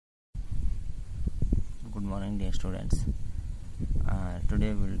Good morning, dear students.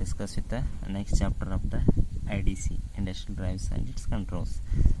 Today we will discuss with the next chapter of the IDC, Industrial Drives and its Controls.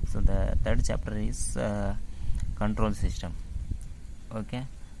 So the third chapter is control system. Okay,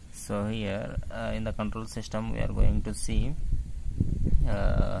 so here in the control system we are going to see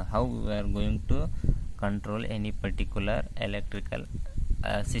how we are going to control any particular electrical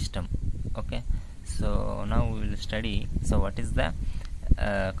system. Okay, so now we will study what is the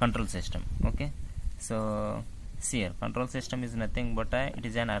control system. Okay, so see here, control system is nothing but it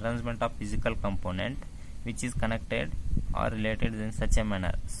is an arrangement of physical component which is connected or related in such a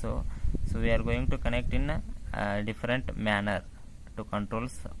manner. So we are going to connect in a different manner to control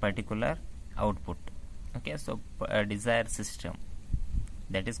particular output. Okay, so a desired system,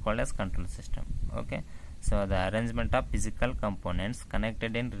 that is called as control system. Okay, so the arrangement of physical components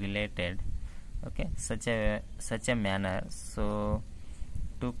connected and related, okay, such a manner, so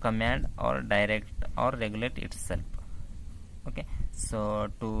to command or direct or regulate itself. Okay, so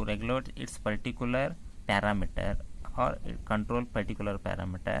to regulate its particular parameter or control particular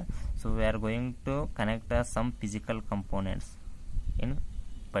parameter, so we are going to connect some physical components in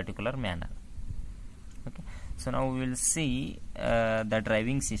particular manner. Okay, so now we will see the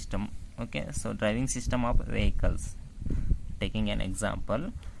driving system. Okay, so driving system of vehicles, taking an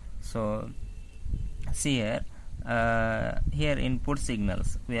example. So see here, here input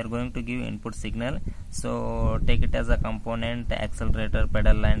signals, we are going to give input signal, so take it as a component, accelerator,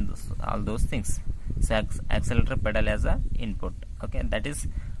 pedal and all those things. So accelerator, pedal as a input. Okay, that is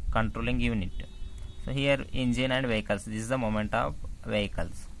controlling unit. So here engine and vehicles, this is the moment of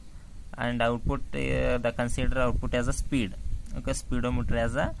vehicles, and output, the consider output as a speed. Okay, speedometer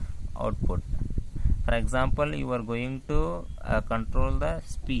as a output. For example, you are going to control the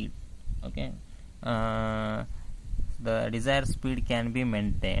speed. Okay, the desired speed can be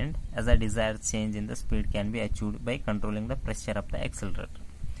maintained as a desired change in the speed can be achieved by controlling the pressure of the accelerator.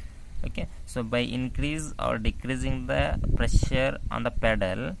 Okay, so by increase or decreasing the pressure on the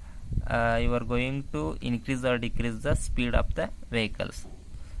pedal, you are going to increase or decrease the speed of the vehicles.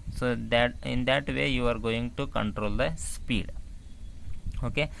 So that in that way you are going to control the speed.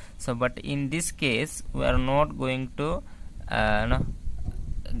 Okay, so but in this case we are not going to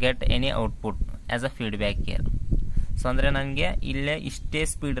get any output as a feedback here. So ಅಂದರೆ ನನಗೆ ಇಲ್ಲೇ ಇಷ್ಟೇ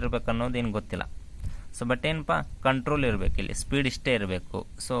speed ಇರಬೇಕು ಅನ್ನೋದೇನು ಗೊತ್ತಿಲ್ಲ. So but ಏನಪ್ಪ, control ಇರಬೇಕು, ಇಲ್ಲಿ speed ಇಷ್ಟೇ ಇರಬೇಕು.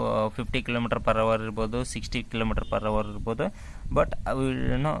 ಸೊ 50 km/h ಇರ್ಬೋದು, 60 km/h ಇರ್ಬೋದು, but we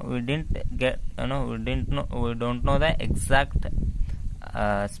don't know the exact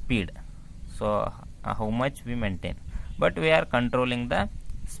speed, so how much we maintain, but we are controlling the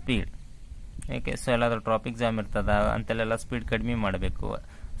speed. Okay, so ಎಲ್ಲಾದರೂ ಟ್ರಾಫಿಕ್ ಜಾಮ್ ಇರ್ತದ ಅಂತೆಲ್ಲ ಸ್ಪೀಡ್ ಕಡಿಮೆ ಮಾಡಬೇಕು.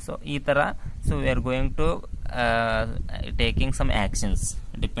 ಸೊ ಈ ಥರ, so we are going to taking some actions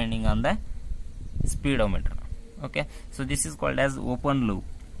depending on the speedometer. Okay, so this is called as open loop.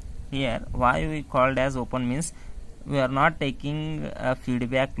 Here why we called as open means we are not taking a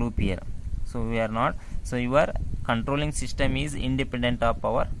feedback loop here, so we are not, so your controlling system is independent of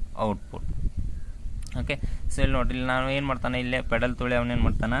our output. Okay, so ಇಲ್ಲಿ ನೋಡಿ, ಇಲ್ಲಿ ನಾನು ಏನು ಮಾಡ್ತಾನೆ, ಇಲ್ಲೇ pedal ತೊಳೆ ಅವನೇನು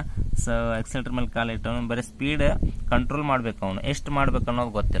ಮಾಡ್ತಾನೆ, so ಎಕ್ಸೆಲೇಟರ್ ಮೇಲೆ ಕಾಲು ಇಟ್ಟು ಅವನು ಬರೀ ಸ್ಪೀಡ್ ಕಂಟ್ರೋಲ್ ಮಾಡಬೇಕು, ಅವನು ಎಷ್ಟು ಮಾಡ್ಬೇಕು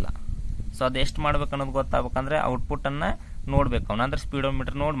ಅನ್ನೋದು ಗೊತ್ತಿಲ್ಲ. ಸೊ ಅದು ಎಷ್ಟು ಮಾಡ್ಬೇಕು ಅನ್ನೋದು ಗೊತ್ತಾಗಬೇಕಂದ್ರೆ ಔಟ್ಪುಟ್ಟನ್ನು ನೋಡ್ಬೇಕು ಅವನು, ಅಂದ್ರೆ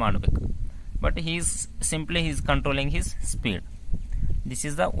ಸ್ಪೀಡೋಮೀಟರ್ ನೋಡಿ ಮಾಡಬೇಕು. But he's simply he's controlling his speed. This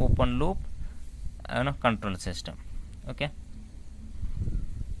is the open loop control system. Okay,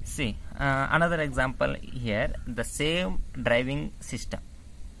 C another example here, the same driving system.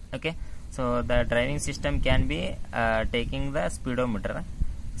 Okay, so the driving system can be taking the speedometer.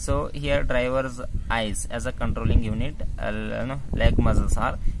 So here driver's eyes as a controlling unit, leg muscles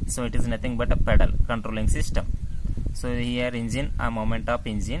are, so it is nothing but a pedal controlling system. So here engine, a moment of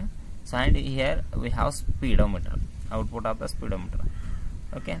engine, so and here we have speedometer, output of the speedometer.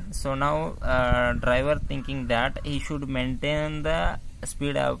 Okay, so now driver thinking that he should maintain the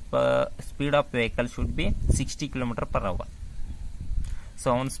speed of vehicle should be 60 km/h. So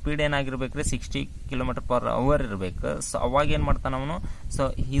ಅವನ speed ಏನಾಗಿರ್ಬೇಕ್ರಿ, 60 km/h ಇರಬೇಕು. So ಅವಾಗ ಏನು ಮಾಡ್ತಾನೆ ಅವನು, so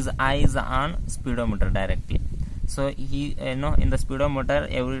he's ice on speedometer directly. So he in the speedometer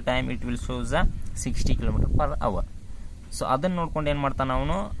every time it will shows 60 km/h. So ಅದನ್ನು ನೋಡ್ಕೊಂಡು ಏನು ಮಾಡ್ತಾನೆ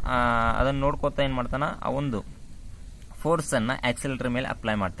ಅವನು, ಅದನ್ನು ನೋಡ್ಕೊತಾ ಏನು ಮಾಡ್ತಾನೆ, ಆ ಒಂದು ಫೋರ್ಸನ್ನು ಆಕ್ಸಿಲೇಟರ್ ಮೇಲೆ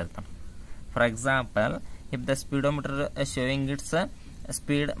apply ಮಾಡ್ತಿರ್ತಾನೆ. For example, if the speedometer showing its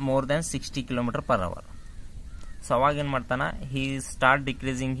speed more than 60 km/h, so ಅವಾಗ ಏನು ಮಾಡ್ತಾನೆ, he start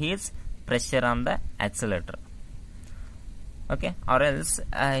decreasing his pressure on the accelerator. Okay, or else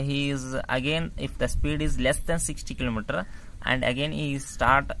he is again, if the speed is less than 60 km, and again he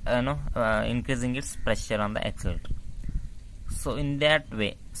start increasing its pressure on the accelerator. So in that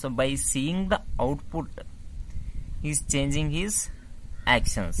way, so by seeing the output he is changing his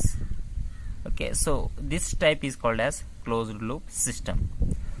actions. Okay, so this type is called as closed loop system.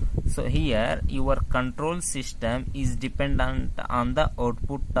 So here your control system is dependent on the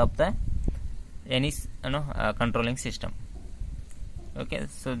output of the any controlling system. Okay,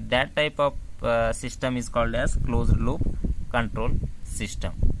 so that type of system is called as closed loop control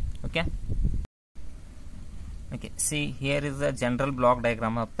system. Okay. Okay, see, here is the general block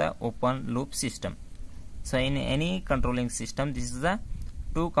diagram of the open loop system. So in any controlling system, this is the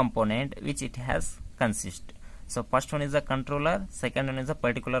two component which it has consist. So first one is the controller, second one is a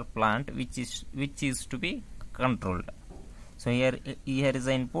particular plant which is to be controlled. So here is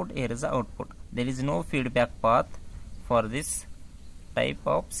the input, here is the output. There is no feedback path for this type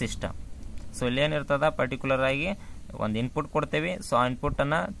of system. So ಇಲ್ಲಿ ಏನಿರ್ತದ particular ಆಗಿ ಒಂದು input ಕೊಡ್ತೇವೆ. So ಆ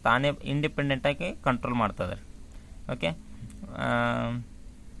ಇನ್ಪುಟನ್ನು ತಾನೇ independent ಆಗಿ control ಮಾಡ್ತದೆ. Okay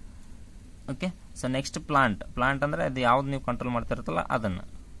okay so next plant ಅಂದರೆ ಅದು ಯಾವ್ದು ನೀವು ಕಂಟ್ರೋಲ್ ಮಾಡ್ತಿರ್ತಲ್ಲ ಅದನ್ನು.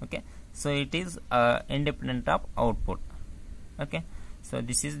 Okay so it is independent of output. Okay so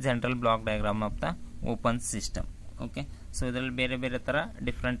this is general block diagram of the open system. Okay so ಇದರಲ್ಲಿ ಬೇರೆ ಬೇರೆ ಥರ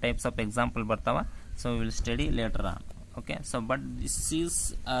ಡಿಫ್ರೆಂಟ್ ಟೈಪ್ಸ್ ಆಫ್ ಎಕ್ಸಾಂಪಲ್ ಬರ್ತಾವ. So will study later on. Okay, so but this is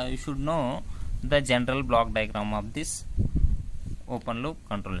you should know the general block diagram of this open loop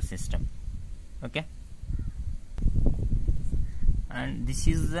control system. Okay, and this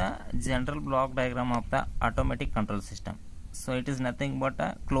is the general block diagram of the automatic control system. So it is nothing but a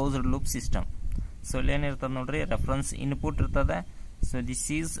closed loop system. So len irtad nodri reference input irtada. So this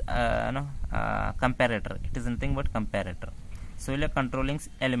is comparator. It is nothing but comparator. So ille controlling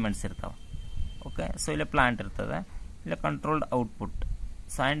elements irtava. Okay, so ille plant irtada, controlled output.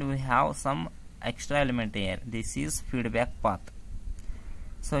 So and we have some extra element here. This is feedback path.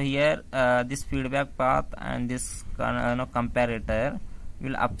 So here this feedback path and this comparator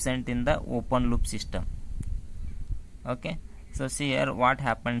will absent in the open loop system. Okay, so see here what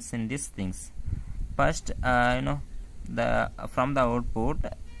happens in these things. First from the output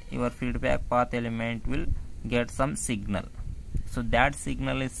your feedback path element will get some signal. So that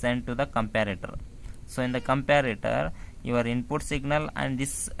signal is sent to the comparator. So in the comparator your input signal and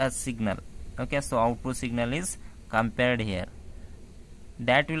this signal, okay, so output signal is compared here.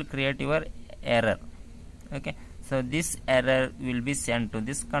 That will create your error. Okay, so this error will be sent to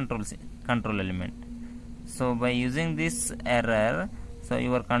this control element. So by using this error, so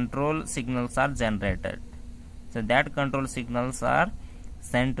your control signals are generated. So that control signals are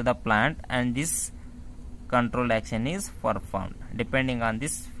sent to the plant and this control action is performed depending on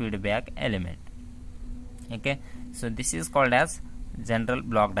this feedback element. Okay, so this is called as general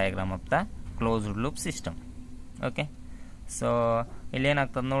block diagram of the closed loop system. Okay, so ಇಲ್ಲಿ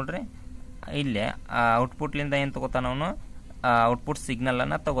ಏನಾಗ್ತದೆ ನೋಡ್ರಿ, ಇಲ್ಲೇ ಔಟ್ಪುಟ್ಲಿಂದ ಏನು ತಗೋತಾನ ಅವನು, output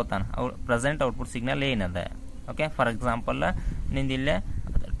ಸಿಗ್ನಲನ್ನು ತಗೋತಾನೆ. Present output signal ಏನದ. Okay, for example ನಿಂದು ಇಲ್ಲೇ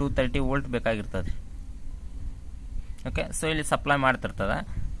 230 ವೋಲ್ಟ್ ಬೇಕಾಗಿರ್ತದೆ. ಓಕೆ, ಸೊ ಇಲ್ಲಿ ಸಪ್ಲೈ ಮಾಡ್ತಿರ್ತದೆ.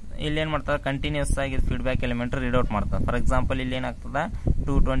 ಇಲ್ಲೇನು ಮಾಡ್ತದೆ, ಕಂಟಿನ್ಯೂಸ್ ಆಗಿ ಫೀಡ್ಬ್ಯಾಕ್ ಎಲಿಮೆಂಟ್ ರೀಡ್ಔಟ್ ಮಾಡ್ತದೆ. ಫಾರ್ ಎಕ್ಸಾಂಪಲ್ ಇಲ್ಲಿ ಏನಾಗ್ತದೆ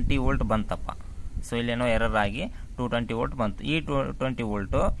 220 ವೋಲ್ಟ್ ಬಂತಪ್ಪ. ಸೊ ಇಲ್ಲೇನೋ ಎರರ್ ಆಗಿ 220 ವೋಲ್ಟ್ ಬಂತು. ಈ 220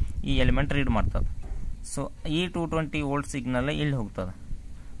 ವೋಲ್ಟು ಈ ಎಲಿಮೆಂಟ್ ರೀಡ್ ಮಾಡ್ತದೆ. ಸೊ ಈ 220 ವೋಲ್ಟ್ ಸಿಗ್ನಲ್ ಇಲ್ಲಿ ಹೋಗ್ತದೆ.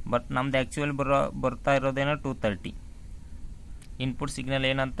 ಬಟ್ ನಮ್ದು ಆ್ಯಕ್ಚುಯಲ್ ಬರ್ತಾ ಇರೋದೇನೋ 230. ಇನ್ಪುಟ್ ಸಿಗ್ನಲ್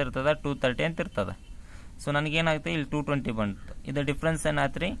ಏನಂತ ಇರ್ತದೆ 230 ಅಂತ ಇರ್ತದೆ. ಸೊ ನನಗೇನಾಗುತ್ತೆ ಇಲ್ಲಿ 220 ಬಂತು. ಇದು ಡಿಫ್ರೆನ್ಸ್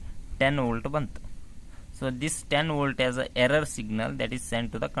ಏನಾಯ್ತು ರೀ 10 ವೋಲ್ಟ್ ಬಂತು. So this 10 volt as a error signal that is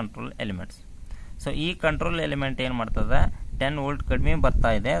sent to the control elements. So ಈ ಕಂಟ್ರೋಲ್ ಎಲಿಮೆಂಟ್ ಏನು ಮಾಡ್ತದೆ, 10 ವೋಲ್ಟ್ ಕಡಿಮೆ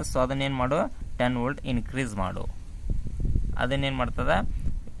ಬರ್ತಾ ಇದೆ. ಸೊ ಅದನ್ನೇನು ಮಾಡು, 10 ವೋಲ್ಟ್ ಇನ್ಕ್ರೀಸ್ ಮಾಡು. ಅದನ್ನೇನು ಮಾಡ್ತದೆ,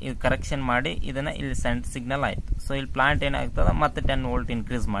 ಇದು ಕರೆಕ್ಷನ್ ಮಾಡಿ ಇದನ್ನು ಇಲ್ಲಿ ಸೆಂಟ್ ಸಿಗ್ನಲ್ ಆಯಿತು. ಸೊ ಇಲ್ಲಿ ಪ್ಲಾಂಟ್ ಏನಾಗ್ತದೆ ಮತ್ತೆ 10 ವೋಲ್ಟ್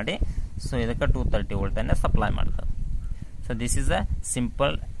ಇನ್ಕ್ರೀಸ್ ಮಾಡಿ ಸೊ ಇದಕ್ಕೆ 230 ವೋಲ್ಟನ್ನು ಸಪ್ಲೈ ಮಾಡ್ತದೆ. So this is a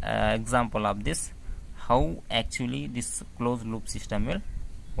simple example of this how actually this close loop system will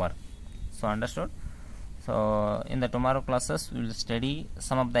work. So understood. So in the tomorrow classes we will study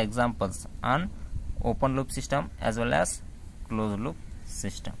some of the examples on open loop system as well as closed loop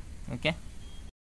system. Okay.